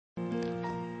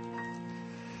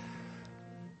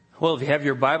Well, if you have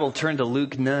your Bible, turn to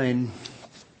Luke 9.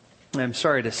 I'm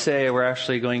sorry to say we're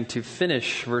actually going to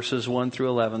finish verses 1 through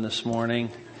 11 this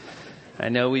morning. I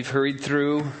know we've hurried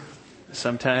through.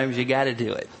 Sometimes you got to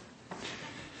do it.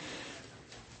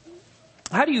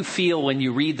 How do you feel when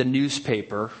you read the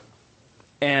newspaper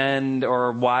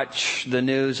or watch the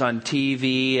news on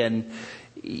TV and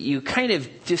you kind of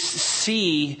just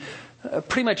see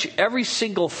pretty much every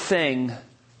single thing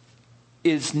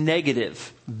is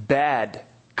negative, bad,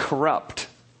 corrupt,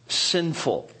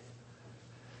 sinful?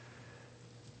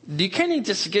 Do you kind of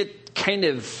just get kind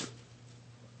of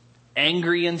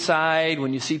angry inside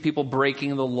when you see people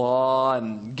breaking the law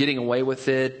and getting away with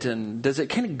it? And does it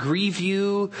kind of grieve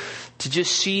you to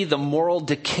just see the moral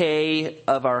decay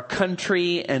of our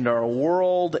country and our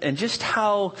world, and just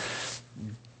how,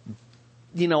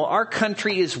 our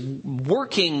country is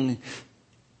working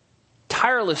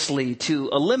tirelessly to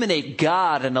eliminate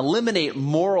God and eliminate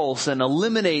morals and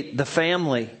eliminate the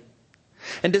family?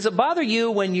 And does it bother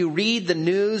you when you read the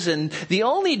news and the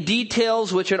only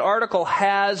details which an article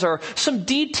has are some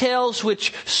details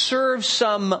which serve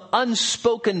some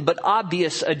unspoken but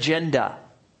obvious agenda?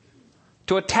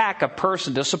 To attack a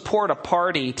person, to support a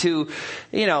party, to,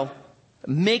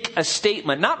 make a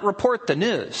statement, not report the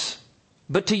news,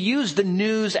 but to use the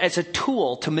news as a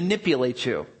tool to manipulate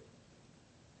you.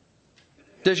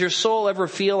 Does your soul ever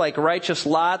feel like righteous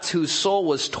Lot, whose soul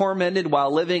was tormented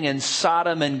while living in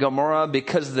Sodom and Gomorrah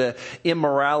because of the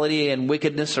immorality and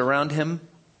wickedness around him?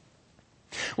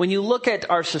 When you look at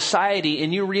our society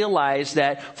and you realize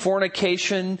that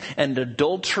fornication and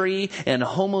adultery and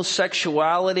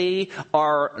homosexuality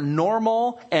are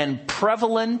normal and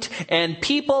prevalent, and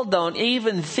people don't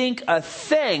even think a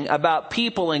thing about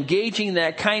people engaging in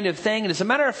that kind of thing. And as a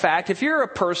matter of fact, if you're a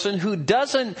person who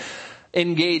doesn't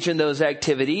engage in those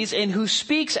activities and who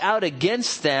speaks out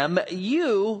against them,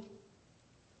 you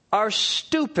are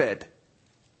stupid.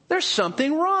 There's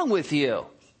something wrong with you.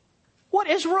 What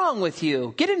is wrong with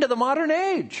you? Get into the modern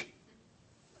age.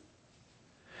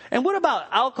 And what about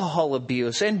alcohol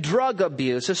abuse and drug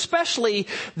abuse, especially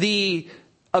the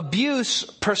abuse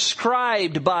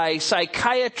prescribed by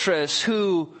psychiatrists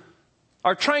who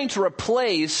are trying to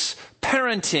replace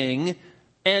parenting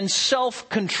and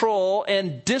self-control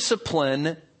and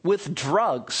discipline with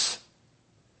drugs?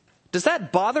 Does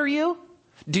that bother you?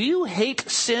 Do you hate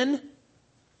sin?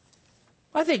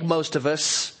 I think most of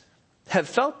us have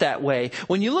felt that way.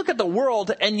 When you look at the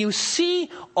world and you see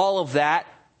all of that,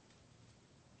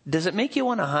 does it make you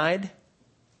want to hide?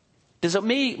 Does it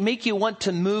make you want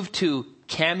to move to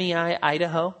Kamei,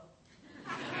 Idaho?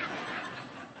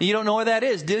 You don't know where that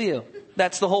is, do you?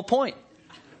 That's the whole point.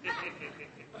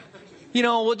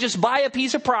 We'll just buy a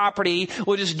piece of property.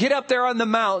 We'll just get up there on the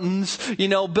mountains,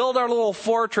 build our little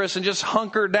fortress and just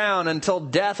hunker down until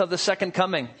death of the second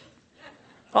coming.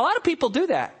 A lot of people do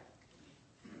that.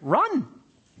 Run.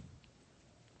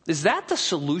 Is that the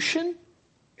solution?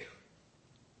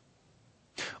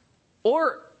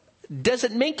 Or does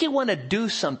it make you want to do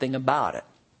something about it?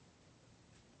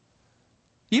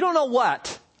 You don't know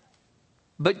what,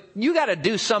 but you got to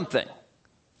do something.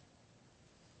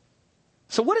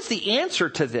 So what is the answer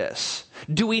to this?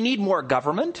 Do we need more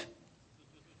government?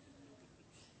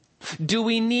 Do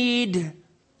we need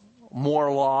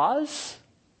more laws?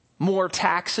 More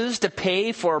taxes to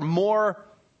pay for more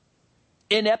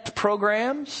inept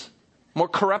programs? More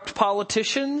corrupt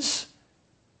politicians?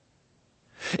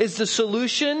 Is the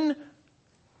solution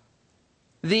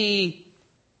the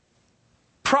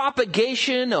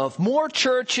propagation of more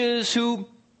churches who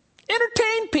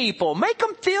entertain people, make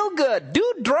them feel good,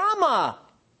 do drama,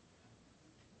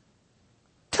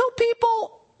 tell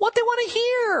people what they want to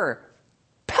hear,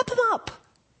 pep them up?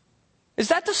 Is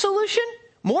that the solution?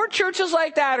 More churches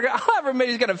like that,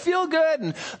 everybody's going to feel good,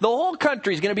 and the whole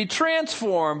country is going to be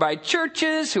transformed by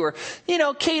churches who are,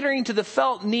 catering to the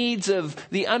felt needs of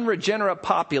the unregenerate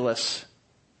populace.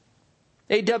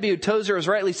 A.W. Tozer has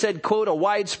rightly said, quote, "A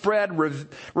widespread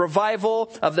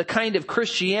revival of the kind of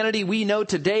Christianity we know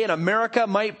today in America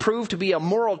might prove to be a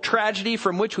moral tragedy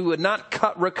from which we would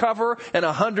not recover in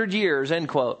 100 years, end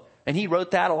quote." And he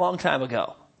wrote that a long time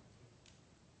ago.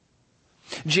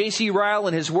 J.C. Ryle,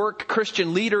 in his work,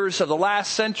 Christian Leaders of the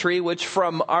Last Century, which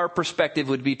from our perspective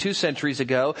would be 2 centuries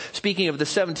ago, speaking of the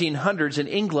 1700s in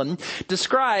England,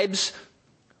 describes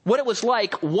what it was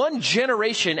like one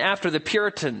generation after the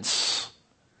Puritans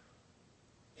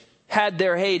had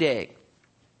their heyday.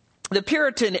 The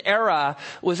Puritan era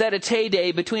was at its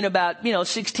heyday between about,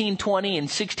 1620 and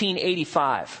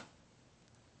 1685.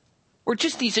 Were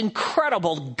just these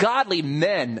incredible godly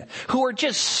men who were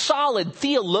just solid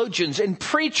theologians and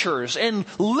preachers and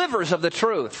livers of the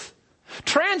truth.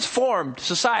 Transformed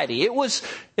society. It was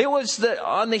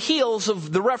on the heels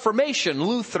of the Reformation,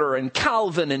 Luther and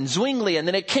Calvin and Zwingli, and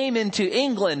then it came into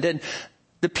England and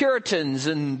the Puritans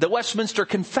and the Westminster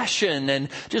Confession, and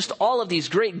just all of these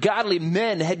great godly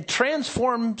men had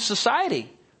transformed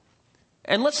society.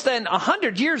 And less than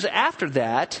 100 years after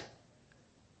that,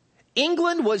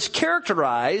 England was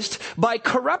characterized by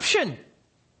corruption,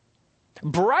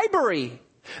 bribery,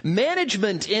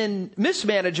 mismanagement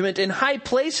in high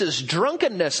places,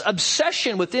 drunkenness,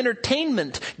 obsession with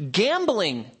entertainment,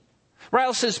 gambling.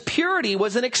 Ryle says purity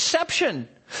was an exception,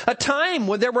 a time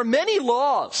when there were many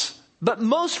laws, but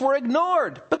most were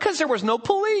ignored because there was no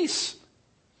police.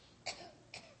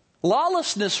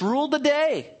 Lawlessness ruled the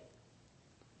day.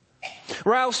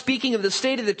 Ryle, speaking of the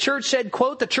state of the church, said,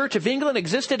 quote, "The Church of England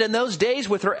existed in those days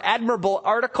with her admirable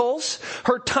articles,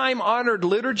 her time-honored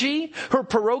liturgy, her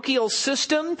parochial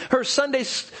system, her Sunday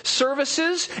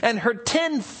services, and her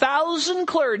 10,000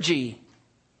 clergy.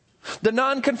 The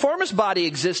nonconformist body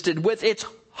existed with its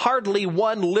hardly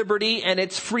won liberty and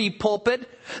its free pulpit.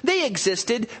 They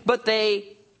existed, but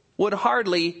they would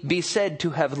hardly be said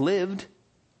to have lived.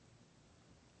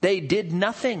 They did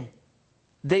nothing.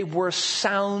 They were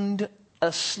sound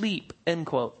asleep," end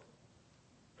quote.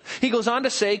 He goes on to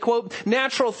say, quote,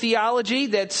 "Natural theology,"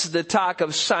 that's the talk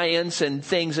of science and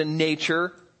things in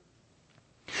nature,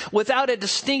 "without a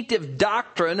distinctive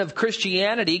doctrine of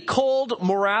Christianity, cold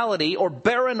morality or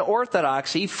barren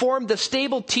orthodoxy formed the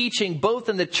stable teaching both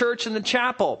in the church and the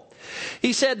chapel."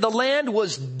 He said, "The land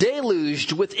was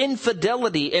deluged with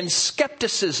infidelity and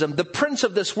skepticism. The prince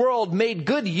of this world made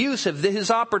good use of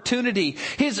his opportunity.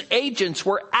 His agents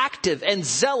were active and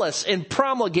zealous in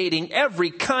promulgating every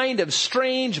kind of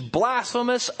strange,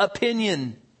 blasphemous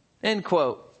opinion," end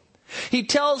quote. He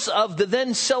tells of the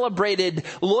then celebrated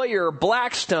lawyer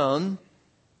Blackstone,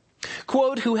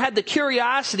 quote, "who had the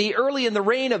curiosity early in the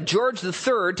reign of George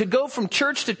III to go from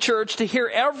church to church to hear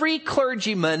every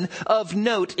clergyman of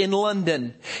note in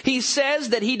London. He says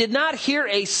that he did not hear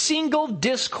a single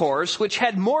discourse which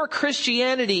had more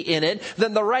Christianity in it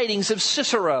than the writings of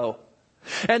Cicero,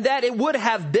 and that it would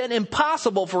have been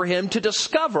impossible for him to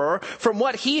discover from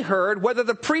what he heard whether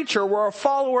the preacher were a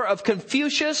follower of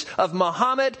Confucius, of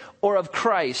Muhammad, or of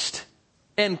Christ,"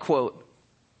 end quote.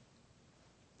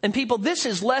 And people, this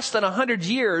is less than 100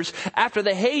 years after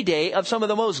the heyday of some of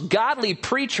the most godly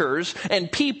preachers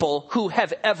and people who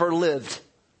have ever lived.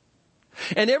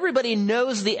 And everybody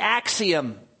knows the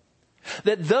axiom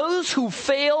that those who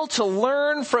fail to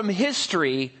learn from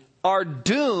history are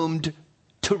doomed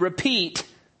to repeat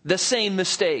the same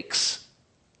mistakes.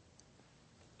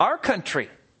 Our country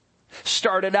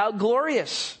started out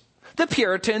glorious. The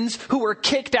Puritans, who were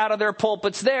kicked out of their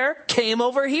pulpits there, came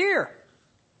over here.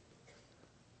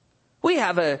 We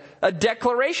have a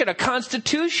declaration, a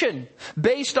constitution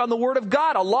based on the Word of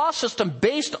God, a law system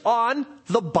based on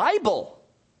the Bible.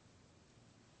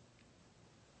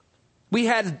 We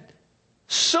had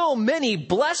so many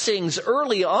blessings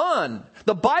early on.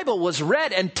 The Bible was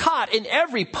read and taught in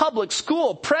every public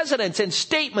school. Presidents and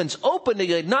statements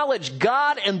openly acknowledged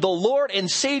God and the Lord and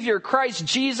Savior Christ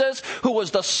Jesus, who was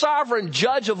the sovereign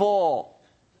judge of all.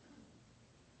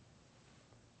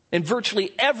 In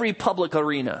virtually every public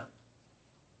arena.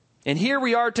 And here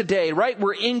we are today, right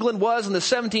where England was in the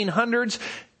 1700s.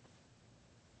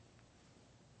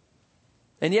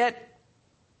 And yet,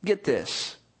 get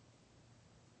this.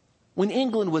 When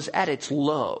England was at its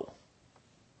low,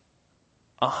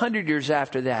 100 years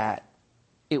after that,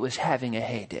 it was having a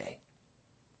heyday.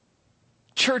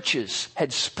 Churches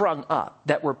had sprung up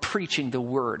that were preaching the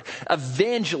word.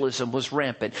 Evangelism was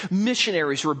rampant.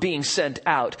 Missionaries were being sent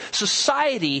out.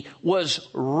 Society was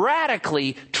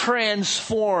radically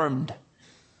transformed.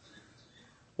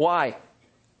 Why?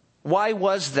 Why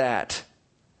was that?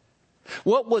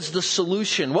 What was the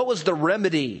solution? What was the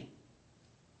remedy?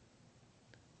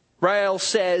 Ryle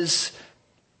says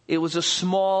it was a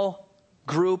small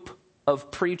group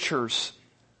of preachers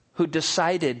who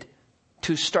decided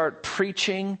to start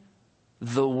preaching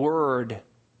the word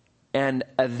and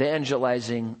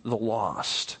evangelizing the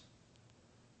lost.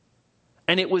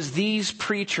 And it was these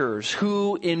preachers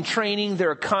who, in training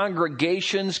their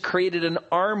congregations, created an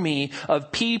army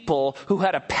of people who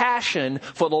had a passion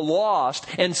for the lost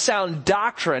and sound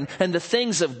doctrine and the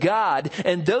things of God.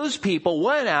 And those people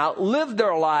went out, lived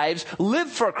their lives,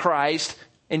 lived for Christ,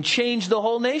 and changed the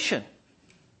whole nation.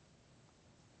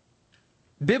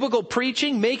 Biblical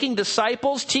preaching, making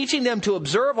disciples, teaching them to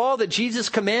observe all that Jesus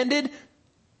commanded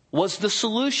was the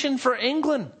solution for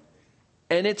England.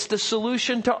 And it's the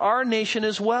solution to our nation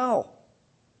as well.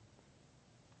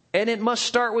 And it must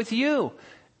start with you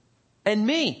and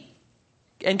me.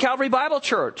 and Calvary Bible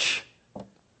Church.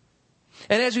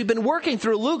 And as we've been working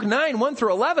through Luke 9, 1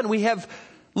 through 11, we have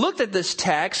looked at this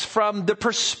text from the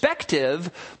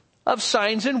perspective of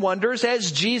signs and wonders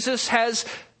as Jesus has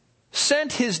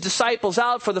sent his disciples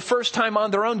out for the first time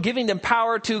on their own, giving them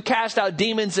power to cast out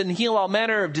demons and heal all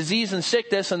manner of disease and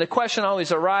sickness. And the question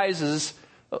always arises,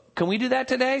 can we do that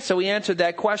today? So we answered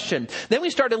that question. Then we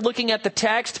started looking at the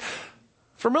text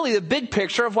from really the big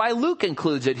picture of why Luke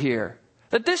includes it here.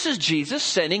 That this is Jesus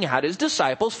sending out his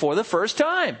disciples for the first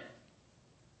time.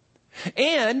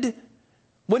 And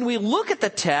when we look at the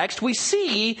text, we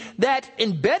see that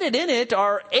embedded in it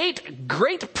are 8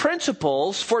 great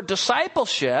principles for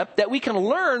discipleship that we can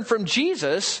learn from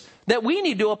Jesus that we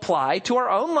need to apply to our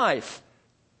own life,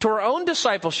 to our own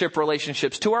discipleship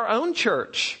relationships, to our own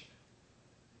church.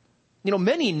 You know,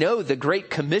 many know the Great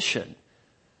Commission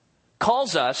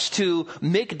calls us to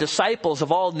make disciples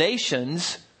of all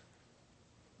nations,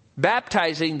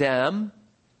 baptizing them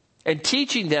and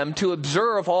teaching them to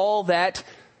observe all that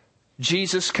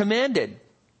Jesus commanded.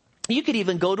 You could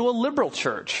even go to a liberal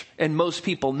church, and most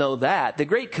people know that. The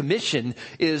Great Commission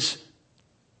is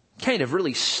kind of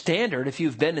really standard if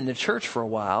you've been in the church for a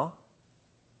while.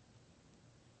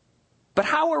 But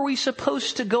how are we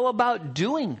supposed to go about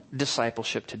doing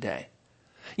discipleship today?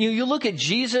 You look at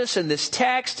Jesus in this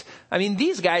text. I mean,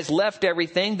 these guys left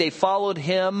everything. They followed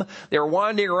him. They're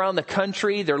wandering around the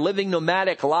country. They're living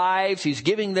nomadic lives. He's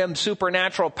giving them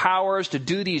supernatural powers to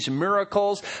do these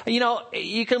miracles. You know,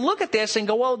 you can look at this and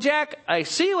go, well, Jack, I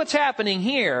see what's happening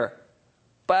here,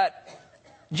 but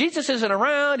Jesus isn't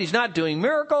around. He's not doing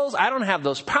miracles. I don't have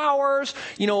those powers.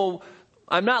 You know,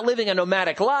 I'm not living a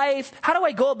nomadic life. How do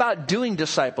I go about doing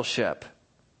discipleship?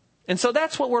 And so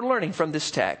that's what we're learning from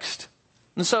this text.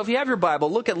 And so if you have your Bible,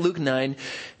 look at Luke 9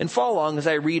 and follow along as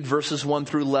I read verses 1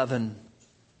 through 11.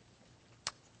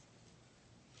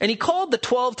 And he called the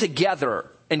 12 together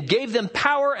and gave them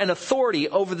power and authority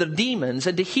over the demons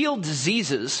and to heal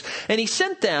diseases. And he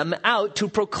sent them out to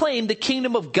proclaim the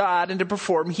kingdom of God and to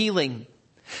perform healing.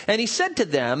 And he said to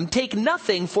them, take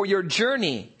nothing for your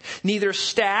journey, neither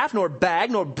staff, nor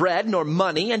bag, nor bread, nor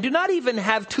money, and do not even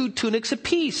have 2 tunics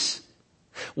apiece.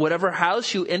 Whatever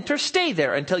house you enter, stay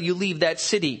there until you leave that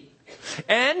city.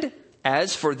 And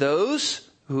as for those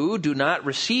who do not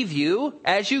receive you,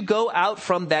 as you go out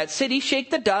from that city,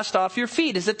 shake the dust off your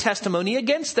feet as a testimony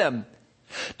against them.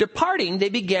 Departing, they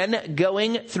began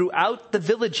going throughout the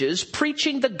villages,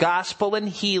 preaching the gospel and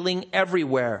healing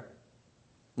everywhere.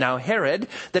 Now Herod,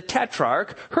 the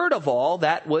tetrarch, heard of all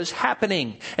that was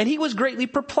happening, and he was greatly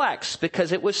perplexed,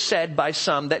 because it was said by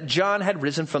some that John had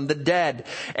risen from the dead,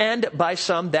 and by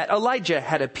some that Elijah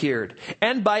had appeared,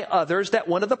 and by others that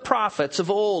one of the prophets of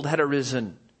old had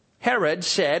arisen. Herod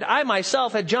said, I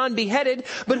myself had John beheaded,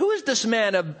 but who is this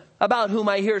man about whom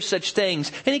I hear such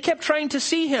things? And he kept trying to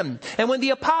see him. And when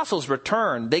the apostles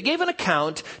returned, they gave an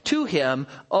account to him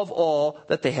of all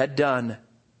that they had done.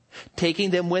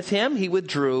 Taking them with him, he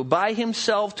withdrew by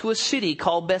himself to a city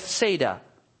called Bethsaida.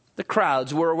 The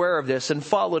crowds were aware of this and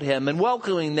followed him, and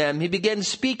welcoming them, he began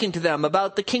speaking to them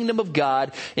about the kingdom of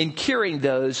God and curing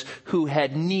those who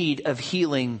had need of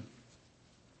healing.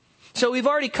 So we've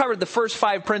already covered the first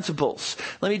 5 principles.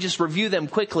 Let me just review them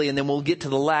quickly, and then we'll get to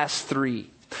the last 3.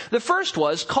 The first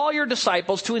was, call your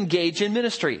disciples to engage in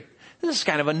ministry. This is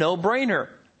kind of a no-brainer.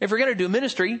 If you're going to do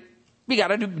ministry, you got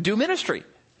to do ministry.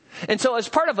 And so as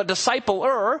part of a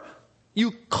discipler,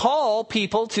 you call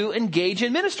people to engage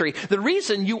in ministry. The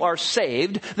reason you are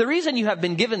saved, the reason you have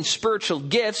been given spiritual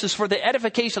gifts is for the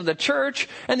edification of the church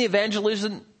and the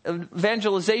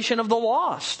evangelization of the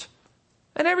lost.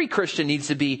 And every Christian needs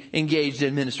to be engaged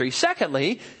in ministry.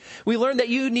 Secondly, we learned that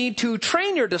you need to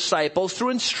train your disciples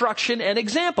through instruction and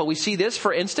example. We see this,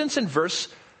 for instance, in verse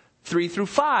 3 through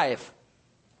 5.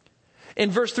 In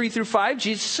verse 3 through 5,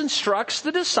 Jesus instructs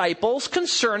the disciples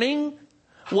concerning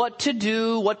what to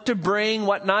do, what to bring,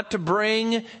 what not to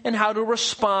bring, and how to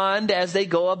respond as they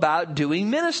go about doing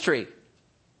ministry.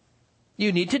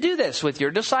 You need to do this with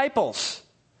your disciples.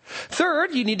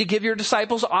 Third, you need to give your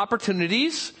disciples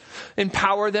opportunities,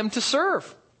 empower them to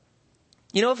serve.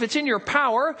 You know, if it's in your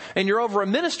power and you're over a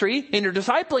ministry and you're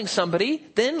discipling somebody,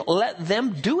 then let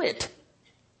them do it.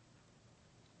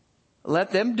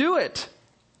 Let them do it.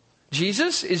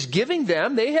 Jesus is giving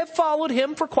them, they have followed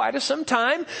him for quite some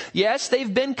time. Yes,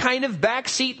 they've been kind of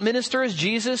backseat ministers.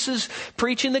 Jesus is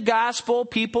preaching the gospel.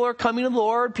 People are coming to the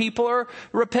Lord. People are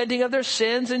repenting of their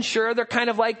sins. And sure, they're kind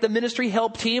of like the ministry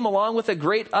help team along with a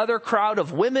great other crowd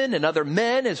of women and other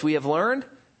men, as we have learned.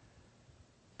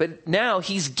 But now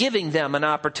he's giving them an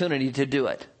opportunity to do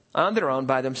it on their own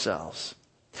by themselves.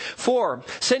 4,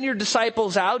 send your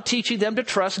disciples out, teaching them to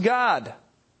trust God.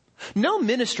 No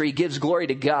ministry gives glory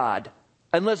to God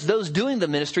unless those doing the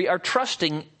ministry are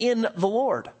trusting in the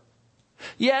Lord.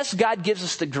 Yes, God gives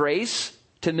us the grace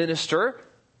to minister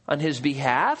on His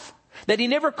behalf, that He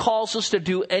never calls us to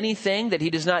do anything that He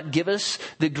does not give us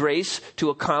the grace to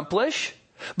accomplish.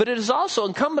 But it is also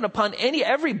incumbent upon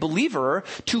every believer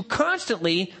to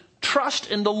constantly trust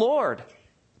in the Lord,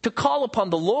 to call upon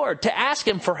the Lord, to ask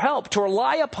Him for help, to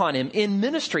rely upon Him in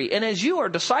ministry. And as you are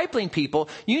discipling people,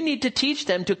 you need to teach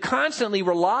them to constantly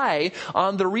rely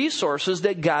on the resources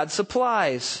that God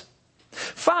supplies.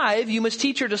 5, you must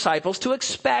teach your disciples to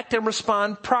expect and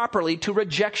respond properly to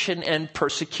rejection and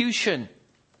persecution.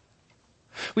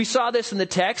 We saw this in the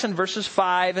text in verses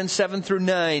 5 and 7 through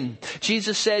 9.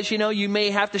 Jesus says, you may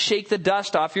have to shake the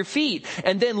dust off your feet.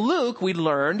 And then Luke, we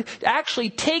learned, actually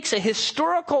takes a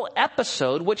historical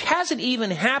episode, which hasn't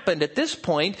even happened at this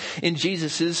point in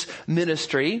Jesus'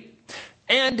 ministry,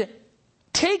 and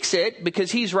takes it,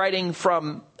 because he's writing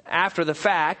from after the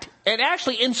fact, and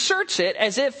actually inserts it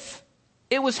as if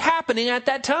it was happening at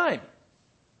that time.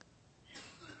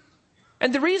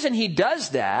 And the reason he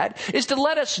does that is to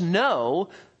let us know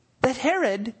that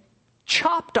Herod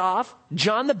chopped off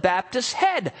John the Baptist's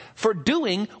head for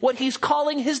doing what he's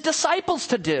calling his disciples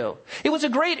to do. It was a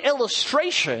great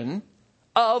illustration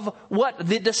of what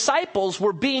the disciples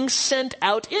were being sent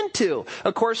out into.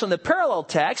 Of course, in the parallel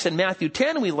text in Matthew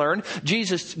 10, we learn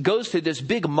Jesus goes through this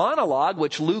big monologue,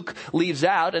 which Luke leaves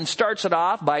out, and starts it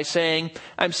off by saying,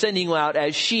 I'm sending you out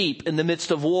as sheep in the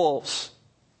midst of wolves.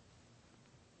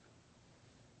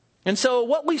 And so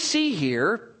what we see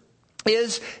here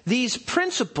is these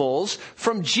principles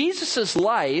from Jesus'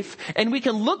 life, and we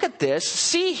can look at this,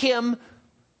 see Him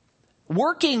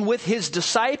working with His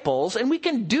disciples, and we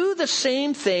can do the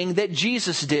same thing that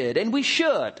Jesus did, and we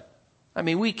should. I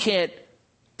mean, we can't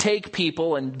take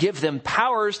people and give them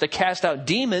powers to cast out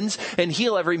demons and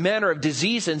heal every manner of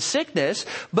disease and sickness,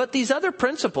 but these other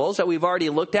principles that we've already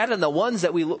looked at, and the ones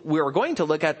that we are going to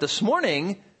look at this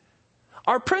morning,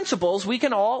 are principles we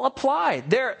can all apply.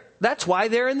 That's why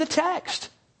they're in the text,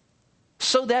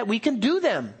 so that we can do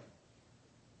them.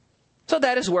 So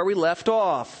that is where we left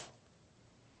off.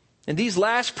 And these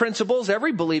last principles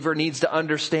every believer needs to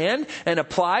understand and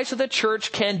apply so the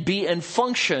church can be and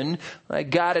function like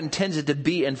God intends it to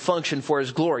be and function for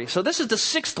His glory. So this is the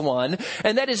 6th one,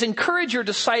 and that is encourage your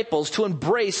disciples to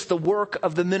embrace the work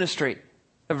of the ministry.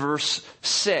 Verse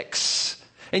 6.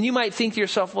 And you might think to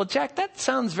yourself, well, Jack, that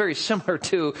sounds very similar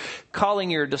to calling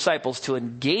your disciples to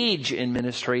engage in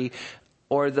ministry,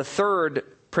 or the 3rd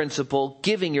principle,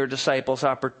 giving your disciples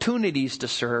opportunities to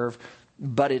serve,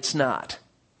 but it's not.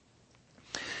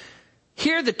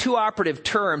 Here, the 2 operative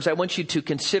terms I want you to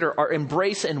consider are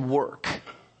embrace and work.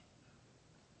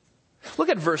 Look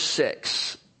at verse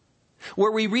 6,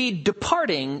 where we read,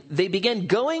 departing, they began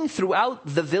going throughout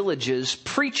the villages,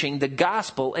 preaching the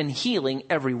gospel and healing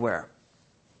everywhere.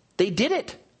 They did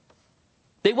it.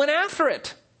 They went after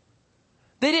it.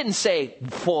 They didn't say,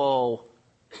 whoa,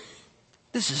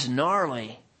 this is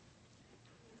gnarly.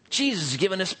 Jesus has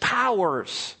given us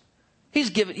powers.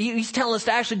 He's telling us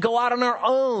to actually go out on our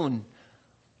own.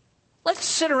 Let's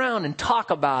sit around and talk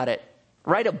about it.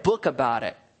 Write a book about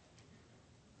it.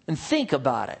 And think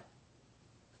about it.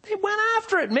 They went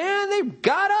after it, man. They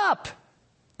got up.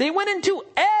 They went into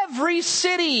every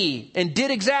city and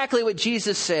did exactly what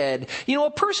Jesus said.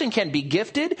 A person can be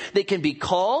gifted. They can be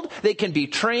called. They can be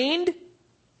trained.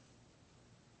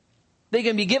 They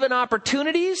can be given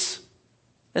opportunities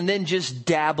and then just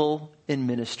dabble in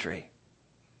ministry.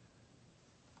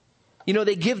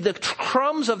 They give the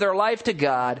crumbs of their life to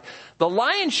God. The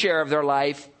lion's share of their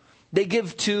life, they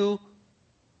give to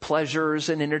pleasures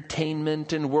and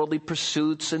entertainment and worldly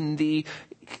pursuits and the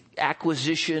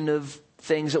acquisition of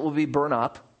things that will be burned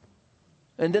up.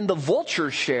 And then the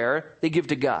vultures' share, they give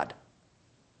to God.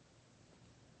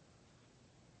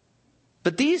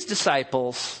 But these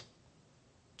disciples,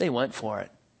 they went for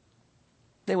it.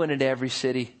 They went into every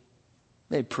city.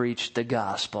 They preached the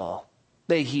gospel.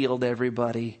 They healed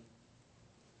everybody.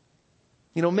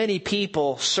 Many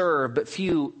people serve, but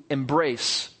few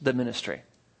embrace the ministry.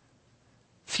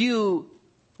 Few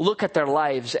look at their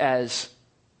lives as,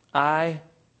 I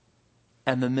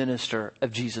am a minister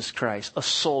of Jesus Christ, a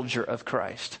soldier of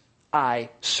Christ. I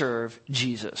serve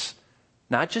Jesus.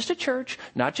 Not just at church,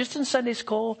 not just in Sunday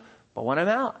school, but when I'm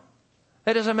out.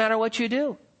 It doesn't matter what you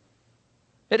do.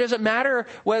 It doesn't matter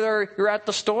whether you're at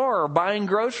the store or buying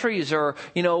groceries or,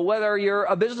 whether you're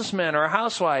a businessman or a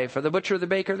housewife or the butcher, the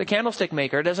baker, the candlestick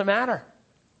maker. It doesn't matter.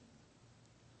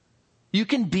 You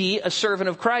can be a servant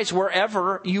of Christ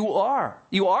wherever you are.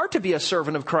 You are to be a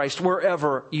servant of Christ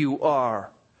wherever you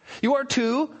are. You are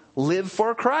to live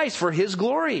for Christ, for His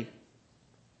glory.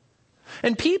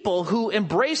 And people who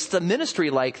embrace the ministry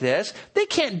like this, they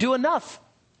can't do enough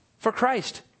for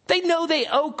Christ. They know they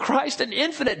owe Christ an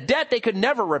infinite debt they could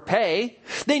never repay.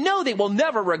 They know they will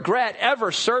never regret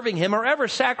ever serving Him or ever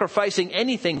sacrificing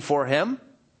anything for Him.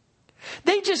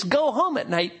 They just go home at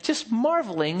night just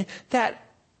marveling that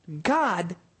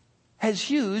God has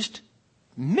used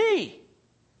me,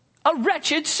 a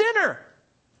wretched sinner.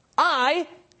 I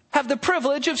have the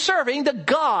privilege of serving the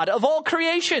God of all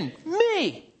creation.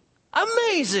 Me.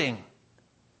 Amazing.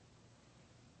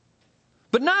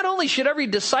 But not only should every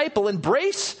disciple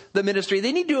embrace the ministry,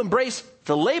 they need to embrace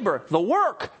the labor, the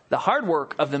work, the hard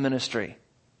work of the ministry.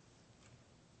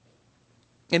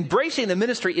 Embracing the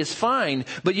ministry is fine,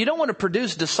 but you don't want to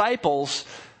produce disciples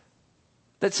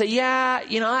that say, yeah,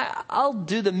 I'll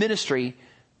do the ministry,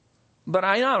 but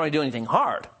I don't want to do anything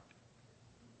hard.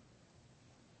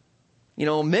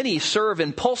 Many serve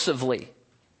impulsively.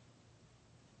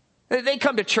 They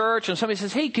come to church and somebody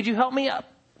says, hey, could you help me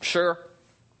up? Sure.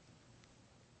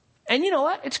 And you know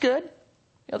what? It's good.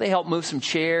 They help move some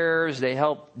chairs. They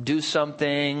help do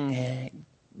something,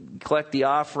 collect the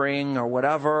offering or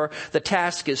whatever. The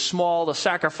task is small, the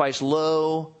sacrifice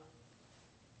low.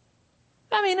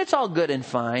 It's all good and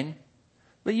fine.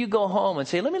 But you go home and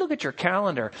say, let me look at your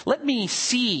calendar. Let me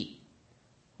see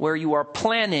where you are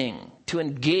planning to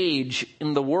engage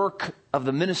in the work of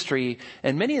the ministry.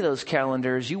 And many of those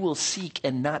calendars you will seek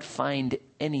and not find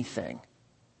anything.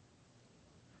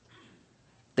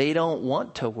 They don't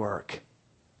want to work.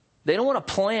 They don't want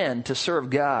to plan to serve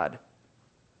God.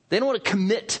 They don't want to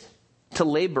commit to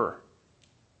labor.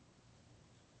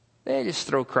 They just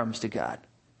throw crumbs to God.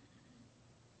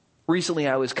 Recently,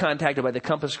 I was contacted by the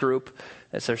Compass Group.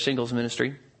 That's our singles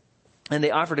ministry. And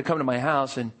they offered to come to my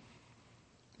house and,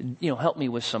 help me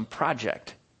with some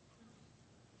project.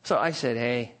 So I said,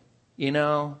 hey,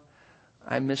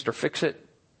 I'm Mr. Fix-It.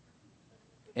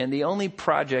 And the only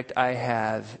project I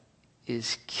have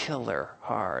is killer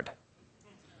hard.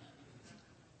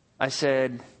 I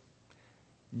said,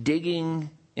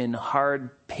 digging in hard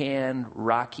pan,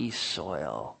 rocky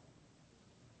soil.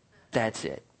 That's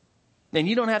it. And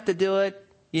you don't have to do it,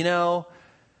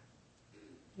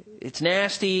 It's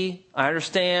nasty. I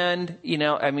understand.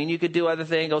 You could do other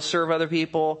things, go serve other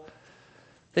people.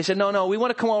 They said, no, we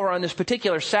want to come over on this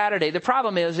particular Saturday. The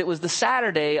problem is it was the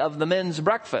Saturday of the men's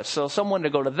breakfast. So someone to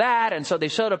go to that. And so they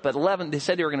showed up at 11. They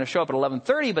said they were going to show up at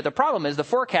 11:30. But the problem is the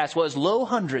forecast was low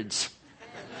hundreds.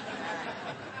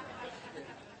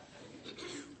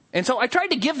 And so I tried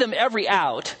to give them every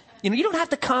out. You don't have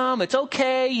to come. It's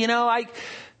okay.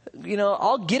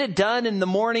 I'll get it done in the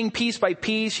morning, piece by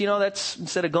piece. That's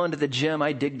instead of going to the gym,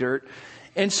 I dig dirt.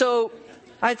 And so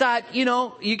I thought,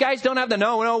 you guys don't have to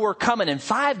know. No, we're coming. And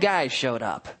 5 guys showed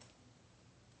up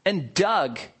and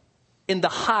dug in the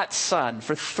hot sun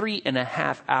for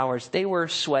 3.5 hours. They were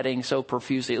sweating so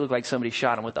profusely. It looked like somebody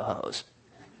shot them with a hose.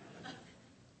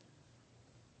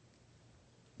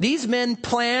 These men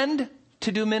planned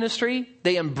to do ministry.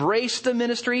 They embraced the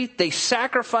ministry. They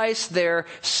sacrificed their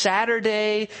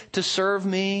Saturday to serve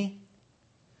me.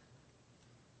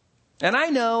 And I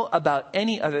know about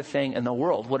any other thing in the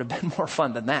world would have been more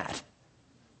fun than that.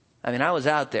 I was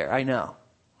out there. I know.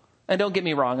 And don't get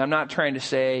me wrong. I'm not trying to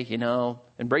say,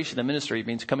 embracing the ministry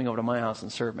means coming over to my house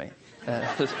and serve me.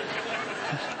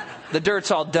 The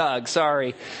dirt's all dug.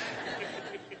 Sorry.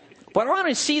 But I want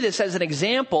to see this as an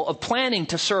example of planning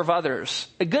to serve others.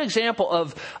 A good example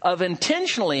of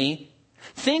intentionally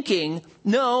thinking,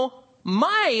 no,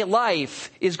 my life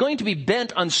is going to be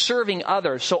bent on serving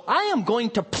others. So I am going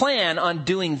to plan on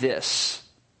doing this.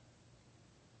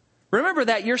 Remember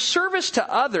that your service to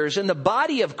others in the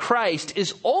body of Christ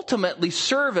is ultimately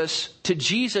service to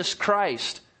Jesus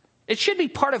Christ. It should be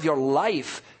part of your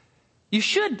life. You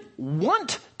should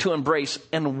want to embrace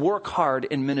and work hard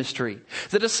in ministry.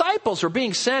 The disciples were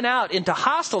being sent out into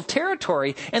hostile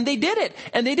territory, and they did it.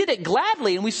 And they did it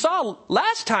gladly. And we saw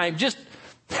last time just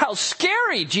how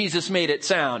scary Jesus made it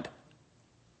sound.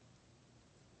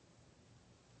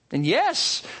 And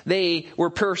yes, they were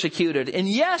persecuted. And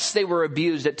yes, they were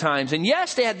abused at times. And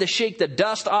yes, they had to shake the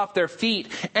dust off their feet.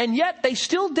 And yet they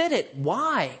still did it.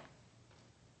 Why?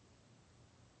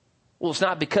 Well, it's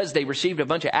not because they received a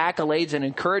bunch of accolades and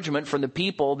encouragement from the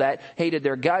people that hated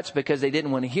their guts because they didn't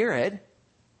want to hear it.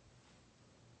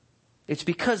 It's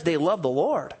because they loved the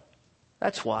Lord.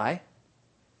 That's why.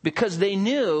 Because they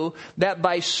knew that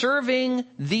by serving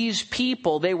these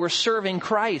people, they were serving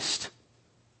Christ.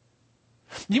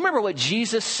 Do you remember what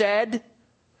Jesus said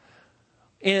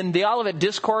in the Olivet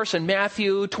Discourse in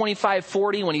Matthew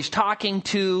 25:40 when he's talking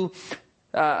to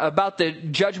about the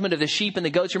judgment of the sheep and the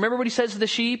goats. Remember what he says to the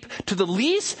sheep? To the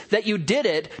least that you did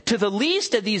it, to the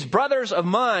least of these brothers of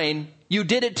mine, you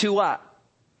did it to what?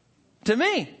 To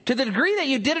me. To the degree that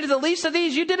you did it to the least of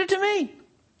these, you did it to me.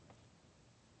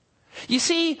 You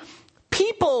see,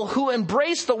 people who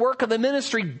embrace the work of the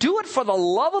ministry do it for the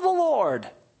love of the Lord,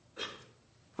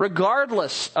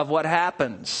 regardless of what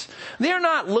happens. They're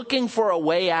not looking for a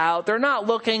way out. They're not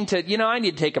looking to, I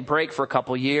need to take a break for a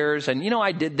couple years. And,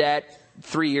 I did that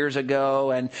 3 years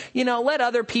ago. And, let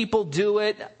other people do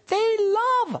it. They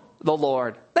love the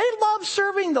Lord. They love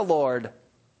serving the Lord.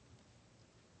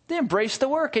 They embrace the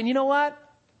work. And you know what?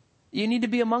 You need to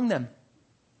be among them.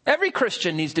 Every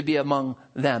Christian needs to be among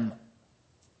them.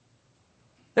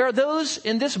 There are those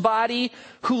in this body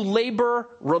who labor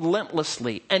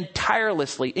relentlessly and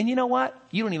tirelessly. And you know what?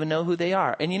 You don't even know who they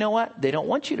are. And you know what? They don't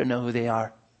want you to know who they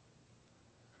are.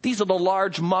 These are the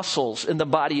large muscles in the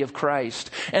body of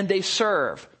Christ. And they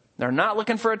serve. They're not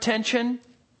looking for attention.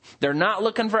 They're not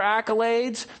looking for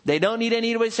accolades. They don't need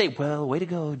anybody to say, well, way to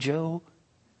go, Joe.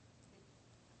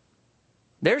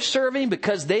 They're serving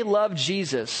because they love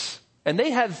Jesus. And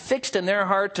they have fixed in their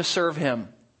heart to serve him.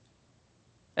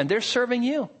 And they're serving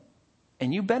you.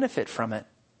 And you benefit from it.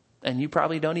 And you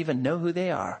probably don't even know who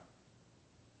they are.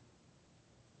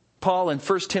 Paul in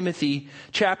 1 Timothy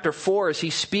chapter 4, as he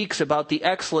speaks about the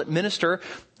excellent minister.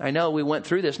 I know we went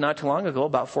through this not too long ago,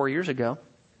 about 4 years ago.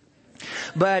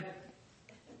 But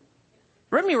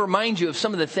let me remind you of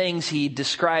some of the things he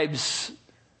describes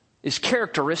is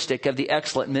characteristic of the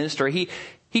excellent minister. He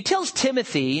tells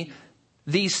Timothy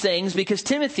these things because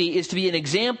Timothy is to be an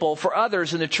example for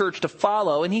others in the church to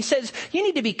follow. And he says, you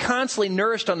need to be constantly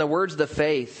nourished on the words of the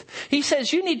faith. He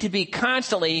says, you need to be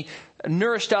constantly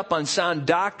nourished up on sound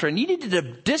doctrine. You need to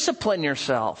discipline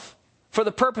yourself for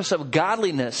the purpose of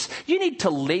godliness. You need to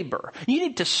labor. You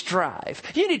need to strive.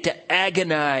 You need to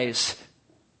agonize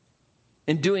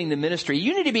in doing the ministry.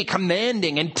 You need to be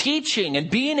commanding and teaching and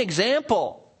be an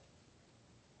example.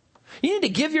 You need to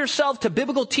give yourself to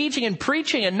biblical teaching and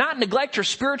preaching and not neglect your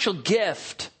spiritual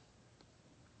gift.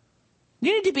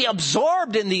 You need to be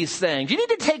absorbed in these things. You need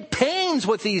to take pains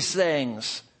with these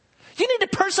things. You need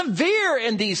to persevere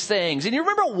in these things. And you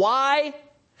remember why?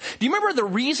 Do you remember the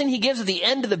reason he gives at the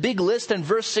end of the big list in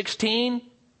verse 16?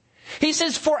 He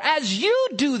says, for as you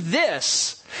do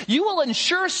this, you will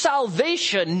ensure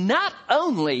salvation not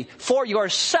only for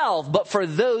yourself, but for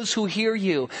those who hear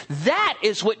you. That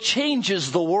is what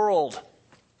changes the world.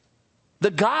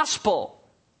 The gospel,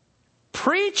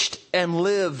 preached and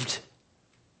lived.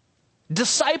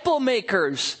 Disciple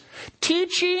makers,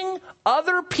 teaching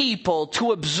other people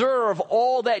to observe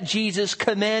all that Jesus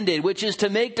commanded, which is to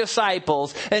make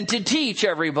disciples and to teach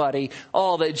everybody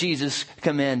all that Jesus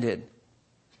commanded.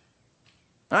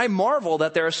 I marvel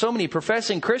that there are so many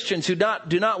professing Christians who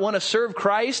do not want to serve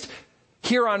Christ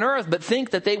here on earth, but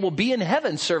think that they will be in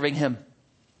heaven serving him.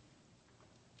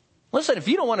 Listen, if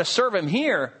you don't want to serve him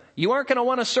here, you aren't going to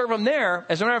want to serve him there.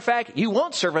 As a matter of fact, you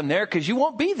won't serve him there because you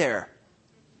won't be there.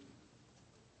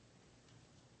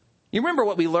 You remember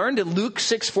what we learned in Luke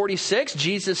 6:46?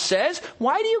 Jesus says,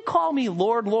 why do you call me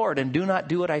Lord, Lord, and do not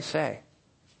do what I say?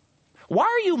 Why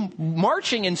are you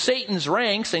marching in Satan's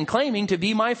ranks and claiming to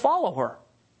be my follower?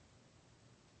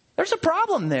 There's a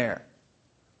problem there.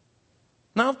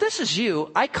 Now, if this is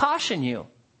you, I caution you.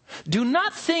 Do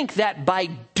not think that by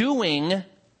doing,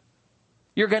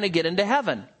 you're going to get into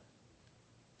heaven.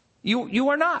 You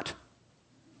are not.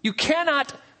 You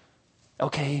cannot,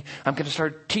 okay, I'm going to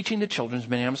start teaching the children's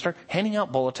ministry. I'm going to start handing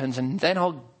out bulletins and then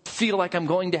I'll feel like I'm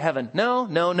going to heaven. No.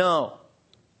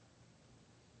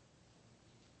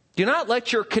 Do not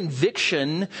let your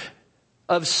conviction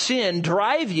of sin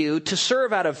drive you to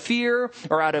serve out of fear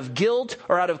or out of guilt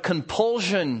or out of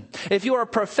compulsion. If you are a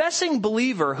professing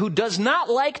believer who does not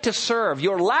like to serve,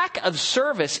 your lack of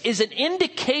service is an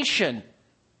indication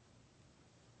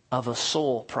of a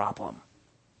soul problem,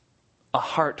 a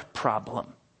heart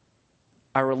problem,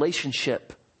 a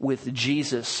relationship with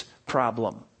Jesus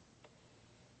problem.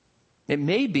 It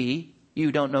may be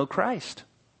you don't know Christ,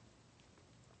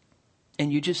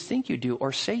 and you just think you do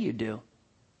or say you do.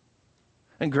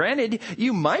 And granted,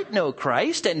 you might know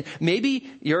Christ, and maybe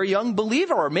you're a young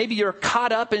believer, or maybe you're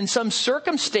caught up in some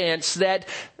circumstance that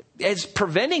is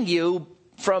preventing you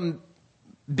from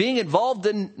being involved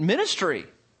in ministry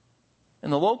in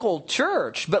the local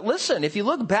church. But listen, if you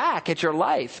look back at your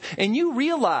life and you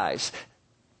realize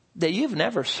that you've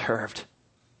never served,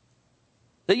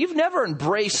 that you've never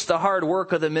embraced the hard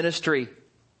work of the ministry,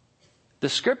 the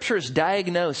scriptures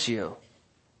diagnose you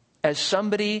as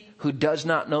somebody who does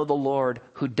not know the Lord,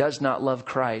 who does not love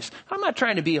Christ. I'm not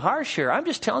trying to be harsh here. I'm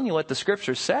just telling you what the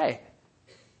scriptures say.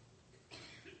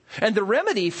 And the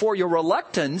remedy for your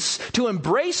reluctance to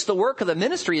embrace the work of the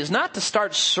ministry is not to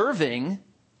start serving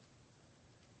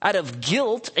out of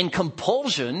guilt and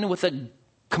compulsion with a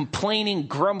complaining,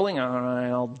 grumbling, all right,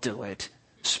 I'll do it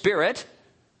spirit.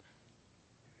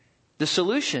 The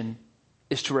solution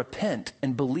is to repent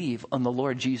and believe on the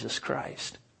Lord Jesus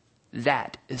Christ.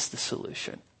 That is the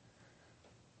solution.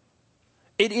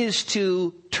 It is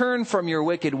to turn from your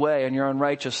wicked way and your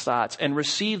unrighteous thoughts and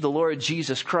receive the Lord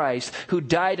Jesus Christ, who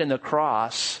died on the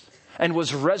cross and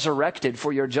was resurrected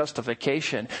for your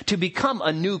justification, to become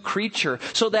a new creature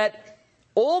so that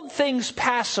old things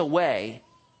pass away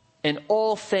and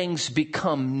all things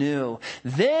become new.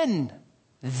 Then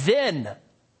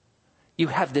you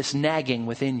have this nagging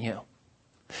within you.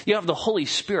 You have the Holy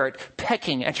Spirit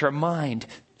pecking at your mind.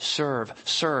 Serve,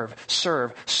 serve,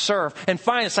 serve, serve. And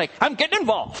finally it's like, I'm getting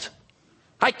involved.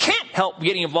 I can't help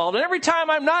getting involved. And every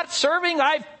time I'm not serving,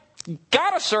 I've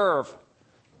got to serve.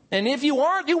 And if you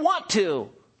aren't, you want to.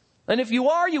 And if you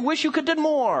are, you wish you could do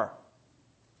more.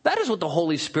 That is what the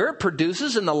Holy Spirit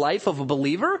produces in the life of a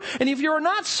believer. And if you're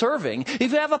not serving,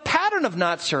 if you have a pattern of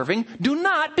not serving, do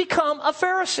not become a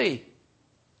Pharisee.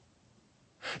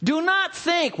 Do not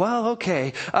think, well,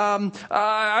 okay, I'm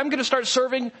going to start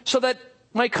serving so that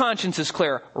my conscience is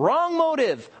clear. Wrong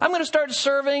motive. I'm going to start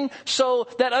serving so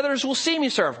that others will see me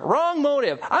serve. Wrong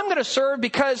motive. I'm going to serve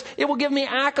because it will give me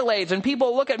accolades and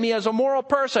people look at me as a moral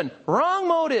person. Wrong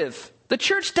motive. The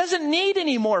church doesn't need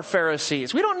any more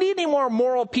Pharisees. We don't need any more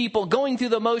moral people going through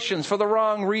the motions for the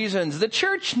wrong reasons. The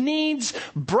church needs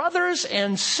brothers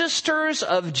and sisters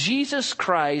of Jesus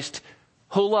Christ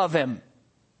who love Him.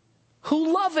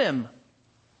 Who love Him.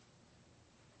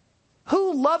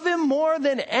 Who love Him more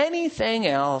than anything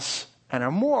else and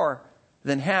are more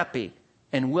than happy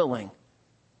and willing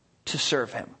to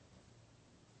serve Him.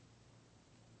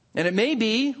 And it may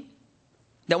be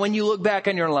that when you look back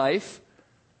on your life,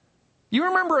 you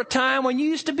remember a time when you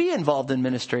used to be involved in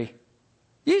ministry.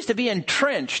 You used to be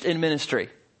entrenched in ministry.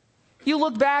 You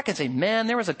look back and say, man,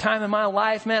 there was a time in my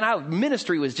life, man,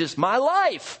 ministry was just my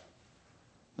life.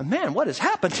 But man, what has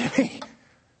happened to me?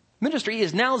 Ministry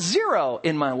is now zero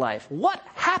in my life. What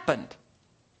happened?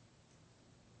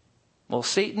 Well,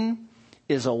 Satan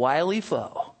is a wily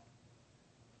foe.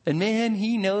 And man,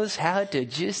 he knows how to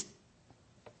just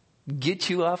get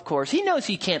you off course. He knows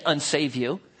he can't unsave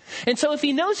you. And so if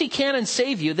he knows he can't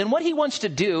unsave you, then what he wants to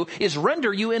do is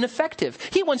render you ineffective.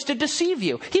 He wants to deceive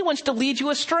you. He wants to lead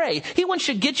you astray. He wants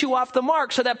to get you off the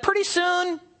mark so that pretty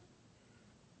soon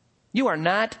you are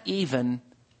not even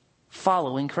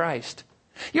following Christ.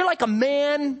 You're like a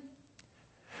man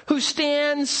who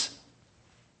stands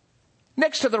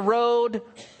next to the road,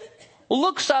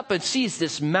 looks up and sees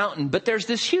this mountain, but there's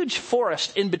this huge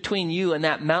forest in between you and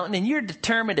that mountain, and you're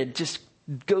determined to just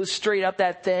go straight up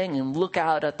that thing and look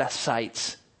out at the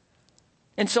sights.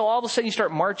 And so all of a sudden you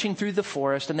start marching through the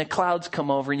forest and the clouds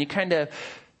come over and you kind of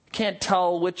can't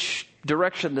tell which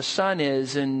direction the sun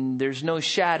is and there's no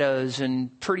shadows,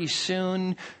 and pretty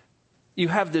soon you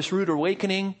have this rude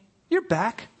awakening. You're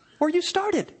back where you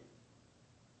started.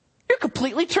 You're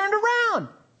completely turned around.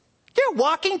 You're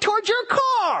walking towards your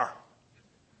car.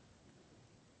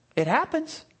 It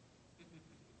happens.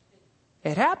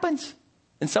 It happens.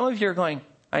 And some of you are going,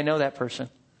 I know that person.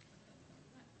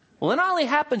 Well, it not only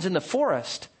happens in the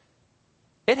forest,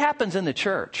 it happens in the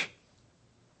church.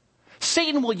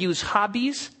 Satan will use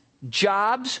hobbies,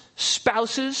 jobs,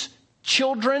 spouses,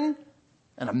 children,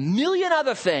 and a million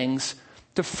other things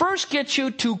to first get you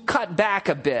to cut back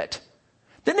a bit,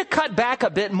 then to cut back a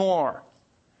bit more,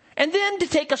 and then to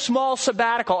take a small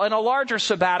sabbatical and a larger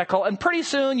sabbatical, and pretty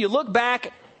soon you look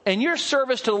back and your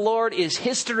service to the Lord is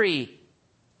history,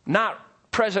 not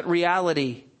present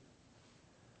reality.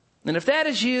 And if that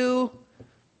is you,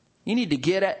 you need to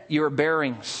get at your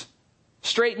bearings,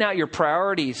 straighten out your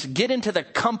priorities, get into the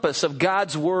compass of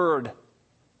God's Word.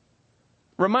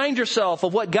 Remind yourself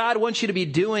of what God wants you to be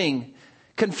doing.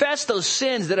 Confess those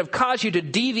sins that have caused you to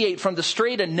deviate from the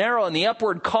straight and narrow and the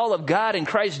upward call of God in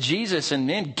Christ Jesus, and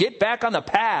then get back on the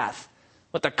path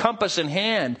with the compass in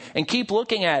hand and keep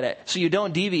looking at it so you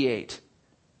don't deviate.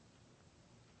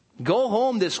 Go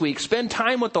home this week. Spend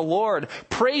time with the Lord.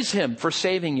 Praise Him for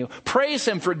saving you. Praise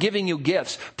Him for giving you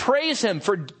gifts. Praise Him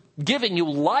for giving you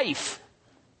life.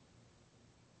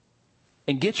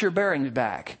 And get your bearings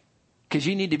back, because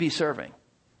you need to be serving.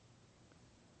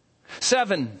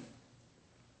 7,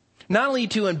 not only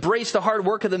to embrace the hard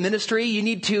work of the ministry, you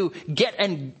need to get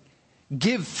and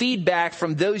give feedback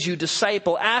from those you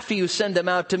disciple after you send them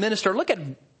out to minister. Look at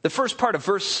the first part of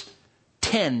verse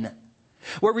 10.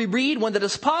 where we read, when the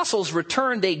apostles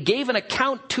returned, they gave an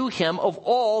account to him of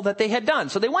all that they had done.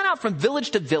 So they went out from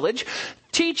village to village,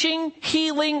 teaching,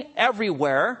 healing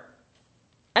everywhere,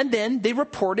 and then they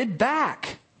reported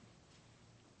back.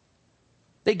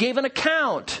 They gave an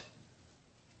account.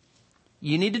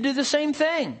 You need to do the same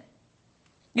thing.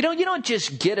 You don't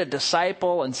just get a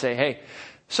disciple and say, hey,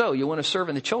 so you want to serve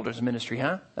in the children's ministry,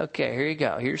 huh? Okay, here you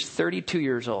go. Here's 32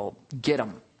 years old. Get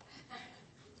them.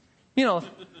 No,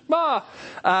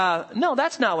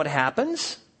 that's not what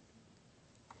happens.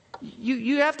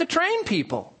 You have to train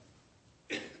people.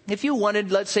 If you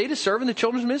wanted, let's say, to serve in the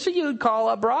children's ministry, you would call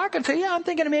up Brock and say, yeah, I'm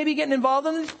thinking of maybe getting involved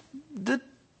in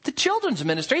the children's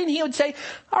ministry. And he would say,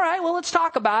 all right, well, let's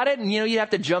talk about it. And, you'd have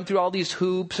to jump through all these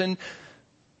hoops and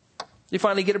you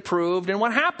finally get approved. And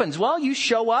what happens? Well, you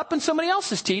show up and somebody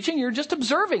else is teaching. You're just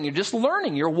observing. You're just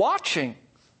learning. You're watching.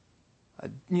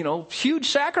 Huge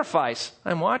sacrifice.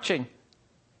 I'm watching.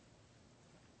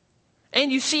 And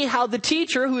you see how the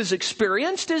teacher who is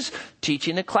experienced is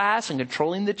teaching the class and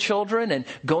controlling the children and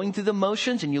going through the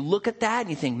motions. And you look at that and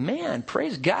you think, man,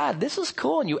 praise God, this is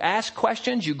cool. And you ask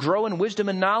questions, you grow in wisdom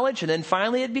and knowledge. And then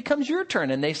finally it becomes your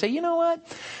turn. And they say, you know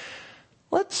what?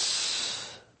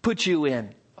 Let's put you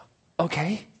in.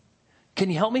 Okay. Can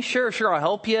you help me? Sure, I'll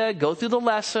help you. Go through the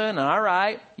lesson. All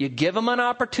right. You give them an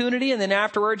opportunity. And then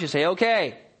afterwards you say,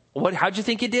 okay, how'd you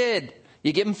think you did?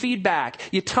 You give them feedback.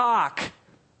 You talk.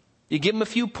 You give them a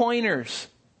few pointers.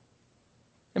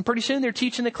 And pretty soon they're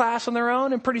teaching the class on their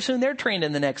own. And pretty soon they're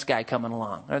training the next guy coming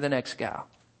along or the next gal.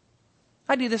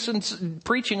 I do this in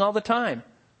preaching all the time.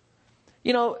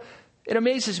 It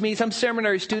amazes me. Some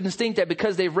seminary students think that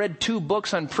because they've read 2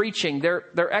 books on preaching,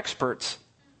 they're experts.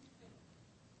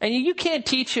 And you can't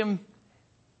teach them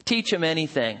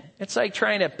anything. It's like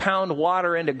trying to pound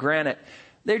water into granite.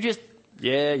 They're just,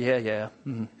 yeah.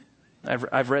 Mm-hmm.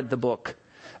 I've read the book.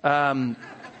 And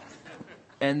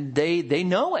they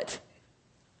know it.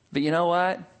 But you know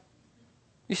what?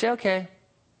 You say, okay,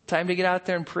 time to get out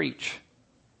there and preach.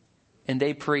 And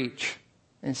they preach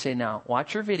and say, now,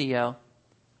 watch your video.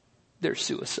 They're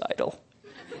suicidal.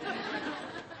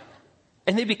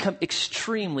 And they become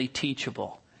extremely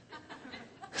teachable.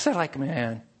 So they're like,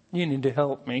 man, you need to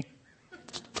help me.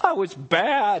 I was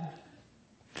bad.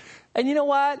 And you know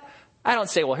what? I don't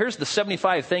say, well, here's the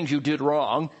 75 things you did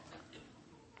wrong.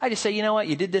 I just say, you know what?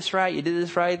 You did this right.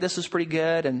 This is pretty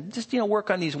good. And just, work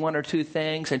on these 1 or 2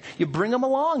 things. And you bring them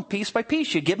along piece by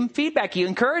piece. You give them feedback. You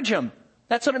encourage them.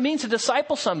 That's what it means to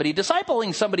disciple somebody.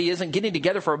 Discipling somebody isn't getting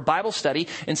together for a Bible study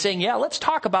and saying, yeah, let's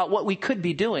talk about what we could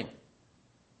be doing.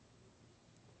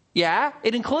 Yeah,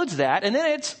 it includes that. And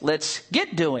then it's, let's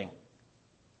get doing.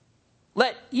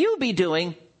 Let you be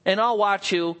doing, and I'll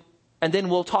watch you, and then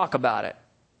we'll talk about it.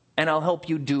 And I'll help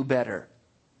you do better.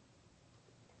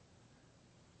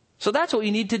 So that's what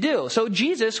we need to do. So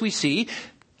Jesus, we see,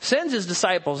 sends his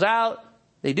disciples out,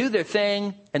 they do their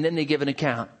thing, and then they give an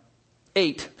account.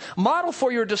 8, model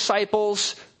for your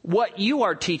disciples what you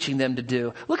are teaching them to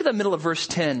do. Look at the middle of verse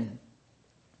 10.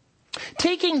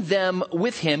 Taking them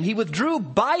with him, he withdrew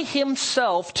by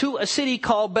himself to a city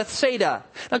called Bethsaida.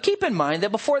 Now keep in mind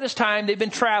that before this time, they've been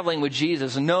traveling with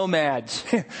Jesus, nomads.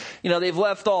 They've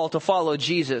left all to follow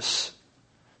Jesus.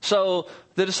 So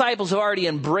the disciples have already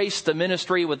embraced the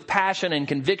ministry with passion and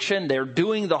conviction. They're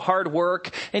doing the hard work.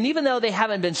 And even though they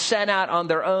haven't been sent out on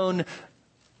their own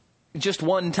just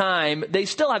one time, they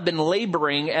still have been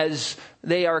laboring as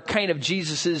they are kind of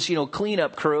Jesus's,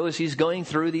 cleanup crew as he's going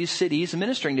through these cities and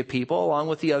ministering to people along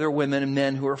with the other women and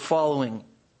men who are following.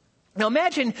 Now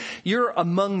imagine you're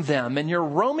among them and you're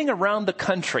roaming around the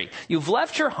country. You've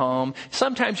left your home.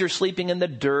 Sometimes you're sleeping in the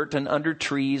dirt and under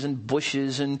trees and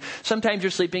bushes. And sometimes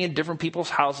you're sleeping in different people's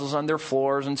houses on their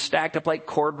floors and stacked up like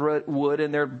cordwood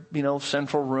in their,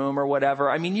 central room or whatever.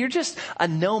 I mean, you're just a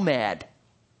nomad.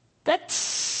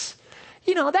 That's,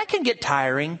 that can get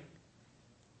tiring.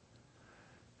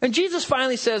 And Jesus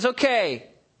finally says, okay.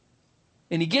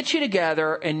 And he gets you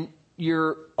together and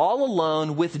you're all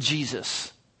alone with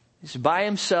Jesus. He's by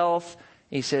himself.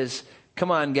 He says, come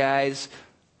on, guys,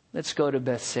 let's go to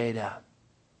Bethsaida.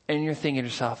 And you're thinking to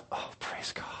yourself, oh,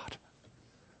 praise God.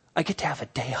 I get to have a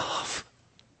day off.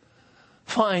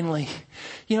 Finally.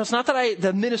 It's not that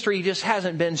the ministry just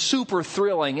hasn't been super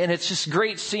thrilling and it's just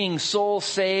great seeing souls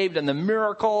saved and the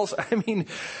miracles.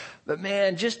 But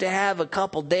man, just to have a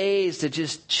couple days to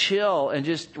just chill and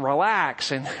just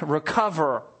relax and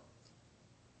recover.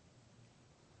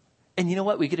 And you know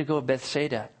what? We get to go to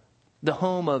Bethsaida, the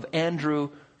home of Andrew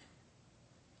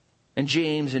and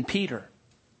James and Peter.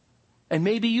 And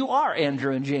maybe you are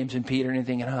Andrew and James and Peter and you're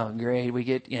thinking, oh, great, we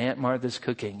get Aunt Martha's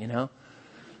cooking,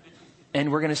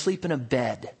 And we're going to sleep in a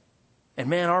bed. And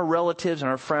man, our relatives and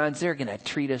our friends, they're going to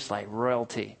treat us like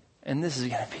royalty. And this is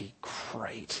going to be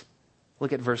great.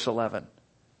 Look at verse 11.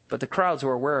 But the crowds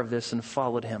were aware of this and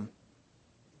followed him.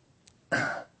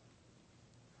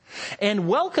 And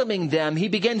welcoming them, he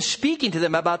began speaking to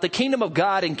them about the kingdom of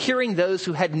God and curing those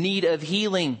who had need of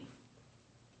healing.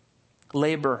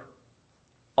 Labor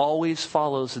always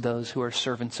follows those who are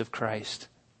servants of Christ.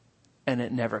 And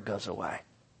it never goes away.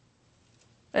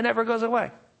 It never goes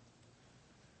away.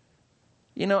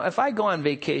 You know, if I go on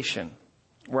vacation,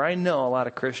 where I know a lot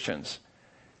of Christians,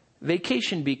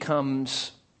 vacation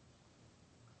becomes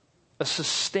a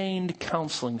sustained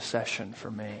counseling session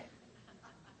for me.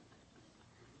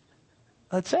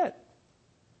 That's it.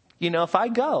 You know, if I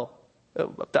go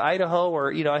up to Idaho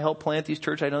or, I help plant these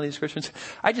churches, I know these Christians,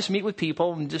 I just meet with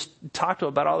people and just talk to them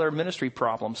about all their ministry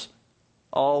problems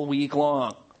all week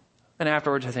long. And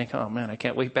afterwards I think, oh man, I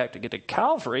can't wait back to get to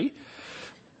Calvary.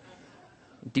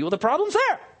 Deal with the problems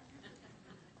there.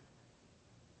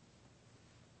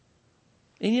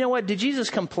 And you know what? Did Jesus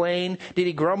complain? Did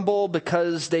he grumble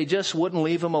because they just wouldn't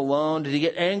leave him alone? Did he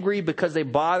get angry because they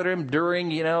bothered him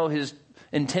during, his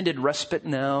intended respite?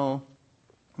 No.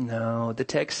 The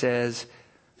text says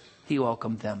he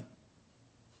welcomed them.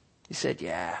 He said,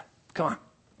 yeah, come on,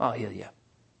 I'll heal you.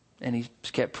 And he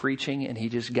kept preaching and he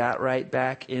just got right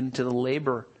back into the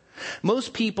labor.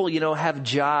 Most people, have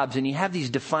jobs and you have these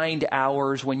defined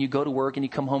hours when you go to work and you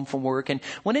come home from work. And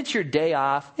when it's your day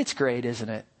off, it's great, isn't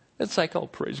it? It's like, oh,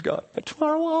 praise God, I got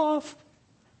tomorrow off.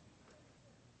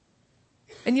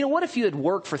 And what if you had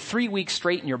worked for 3 weeks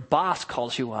straight and your boss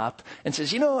calls you up and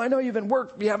says, I know you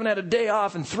haven't had a day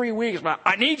off in 3 weeks, but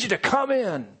I need you to come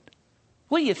in.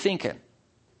 What are you thinking?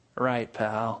 Right,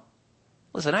 pal.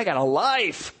 Listen, I got a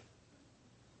life.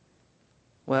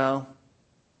 Well,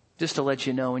 just to let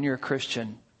you know, when you're a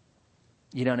Christian,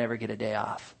 you don't ever get a day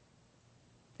off.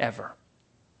 Ever.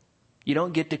 You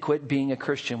don't get to quit being a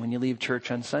Christian when you leave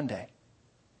church on Sunday.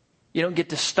 You don't get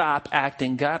to stop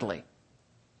acting godly.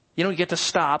 You don't get to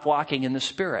stop walking in the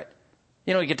Spirit.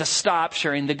 You don't get to stop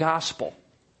sharing the gospel.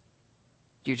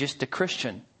 You're just a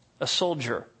Christian, a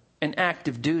soldier, an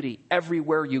active duty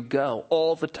everywhere you go,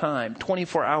 all the time,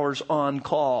 24 hours on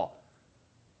call.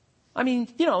 I mean,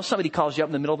 somebody calls you up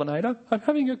in the middle of the night, I'm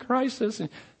having a crisis. And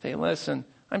say, listen,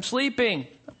 I'm sleeping.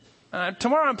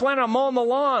 Tomorrow I'm planning on mowing the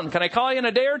lawn. Can I call you in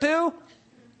a day or two?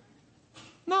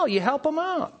 No, you help them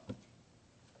out.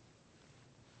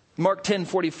 Mark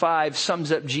 10:45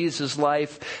 sums up Jesus'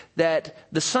 life, that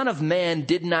the Son of Man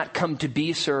did not come to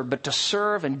be served, but to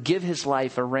serve and give his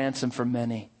life a ransom for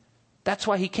many. That's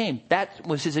why he came. That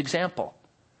was his example.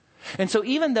 And so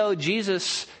even though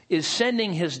Jesus is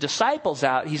sending his disciples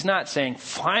out, he's not saying,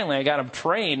 finally, I got them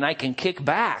trained and I can kick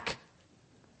back.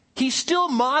 He's still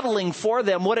modeling for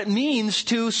them what it means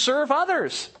to serve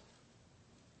others.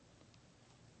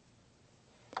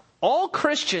 All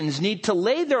Christians need to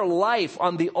lay their life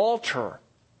on the altar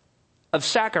of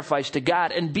sacrifice to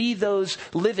God and be those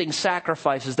living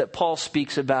sacrifices that Paul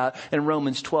speaks about in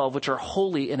Romans 12, which are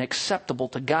holy and acceptable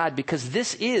to God, because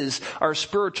this is our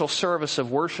spiritual service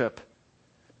of worship.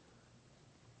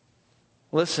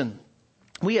 Listen,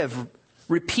 we have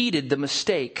repeated the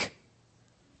mistake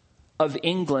of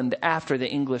England after the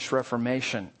English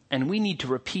Reformation, and we need to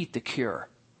repeat the cure.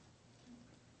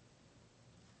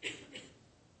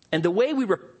 And the way we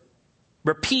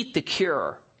repeat the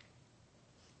cure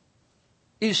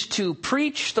is to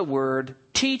preach the word,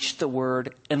 teach the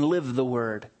word, and live the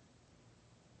word.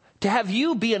 To have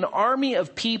you be an army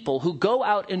of people who go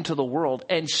out into the world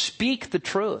and speak the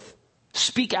truth,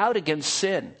 speak out against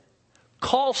sin,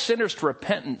 call sinners to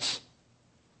repentance,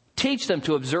 teach them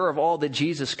to observe all that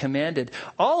Jesus commanded.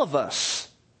 All of us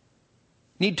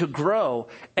need to grow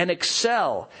and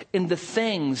excel in the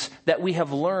things that we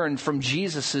have learned from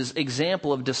Jesus'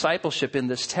 example of discipleship in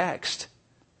this text.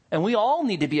 And we all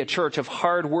need to be a church of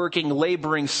hardworking,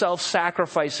 laboring,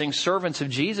 self-sacrificing servants of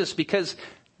Jesus, because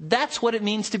that's what it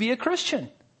means to be a Christian.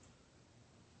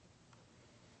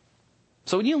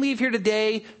 So when you leave here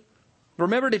today,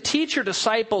 remember to teach your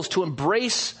disciples to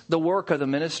embrace the work of the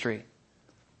ministry.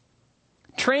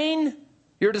 Train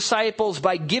your disciples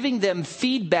by giving them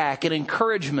feedback and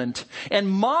encouragement, and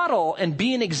model and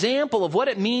be an example of what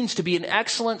it means to be an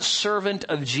excellent servant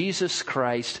of Jesus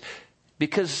Christ,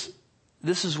 because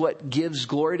this is what gives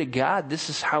glory to God. This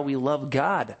is how we love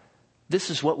God. This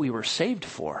is what we were saved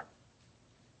for.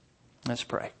 Let's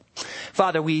pray.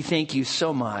 Father, we thank you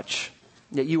so much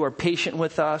that you are patient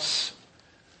with us,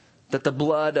 that the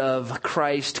blood of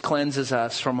Christ cleanses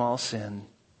us from all sin.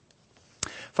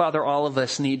 Father, all of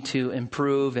us need to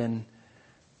improve in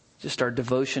just our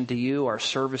devotion to you, our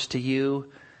service to you.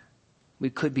 We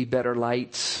could be better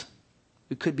lights.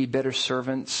 We could be better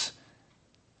servants.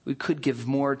 We could give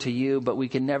more to you, but we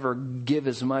can never give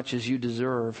as much as you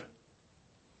deserve.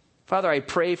 Father, I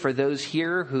pray for those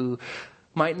here who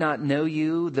might not know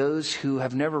you, those who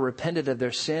have never repented of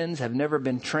their sins, have never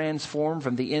been transformed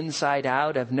from the inside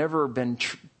out, have never been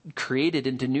created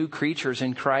into new creatures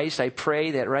in Christ. I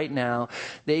pray that right now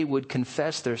they would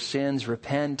confess their sins,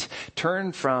 repent,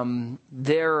 turn from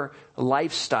their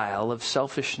lifestyle of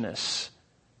selfishness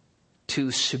to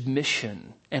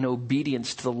submission and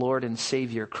obedience to the Lord and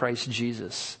Savior, Christ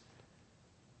Jesus.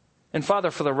 And Father,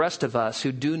 for the rest of us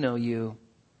who do know you,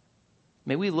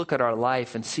 may we look at our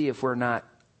life and see if we're not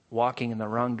walking in the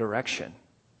wrong direction.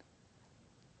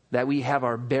 That we have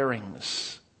our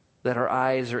bearings, that our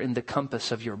eyes are in the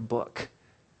compass of your book,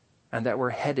 and that we're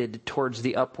headed towards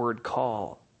the upward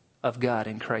call of God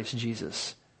in Christ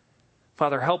Jesus.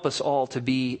 Father, help us all to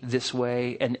be this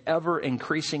way, and ever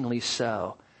increasingly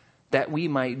so, that we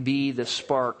might be the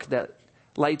spark that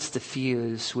lights the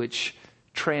fuse, which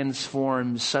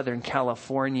transforms Southern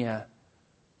California,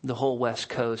 the whole West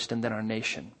Coast, and then our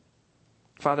nation.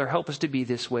 Father, help us to be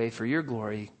this way for your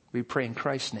glory. We pray in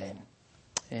Christ's name.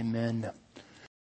 Amen.